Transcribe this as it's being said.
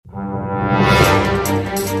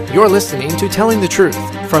You're listening to Telling the Truth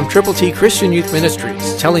from Triple T Christian Youth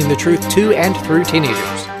Ministries, telling the truth to and through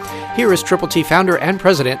teenagers. Here is Triple T founder and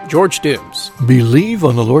president, George Dooms. Believe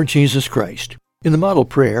on the Lord Jesus Christ. In the model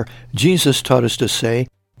prayer, Jesus taught us to say,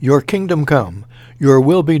 "Your kingdom come, your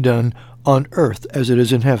will be done on earth as it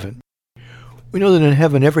is in heaven." We know that in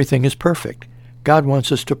heaven everything is perfect. God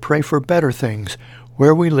wants us to pray for better things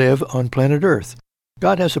where we live on planet Earth.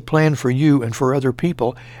 God has a plan for you and for other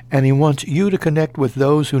people, and He wants you to connect with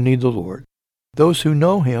those who need the Lord. Those who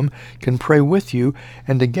know Him can pray with you,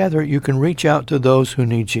 and together you can reach out to those who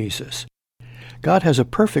need Jesus. God has a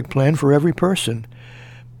perfect plan for every person,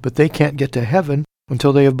 but they can't get to heaven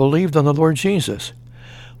until they have believed on the Lord Jesus.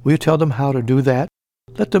 Will you tell them how to do that?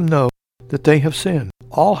 Let them know that they have sinned.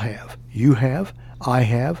 All have. You have, I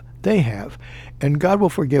have, they have. And God will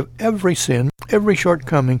forgive every sin, every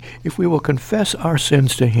shortcoming, if we will confess our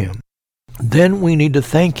sins to Him. Then we need to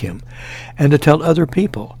thank Him and to tell other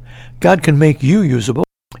people. God can make you usable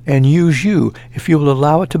and use you if you will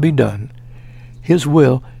allow it to be done. His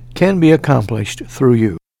will can be accomplished through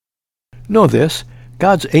you. Know this,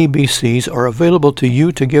 God's ABCs are available to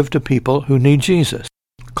you to give to people who need Jesus.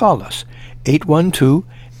 Call us,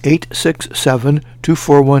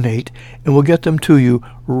 812-867-2418, and we'll get them to you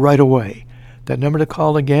right away. That number to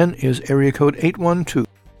call again is area code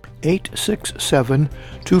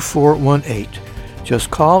 812-867-2418.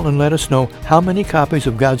 Just call and let us know how many copies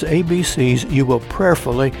of God's ABCs you will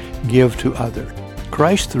prayerfully give to others.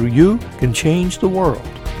 Christ through you can change the world.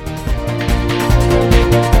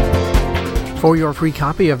 For your free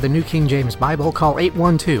copy of the New King James Bible, call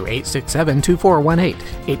 812-867-2418,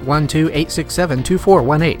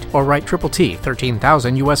 812-867-2418, or write Triple T,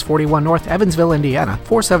 13,000 U.S. 41 North, Evansville, Indiana,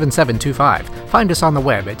 47725. Find us on the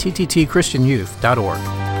web at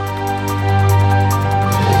tttchristianyouth.org.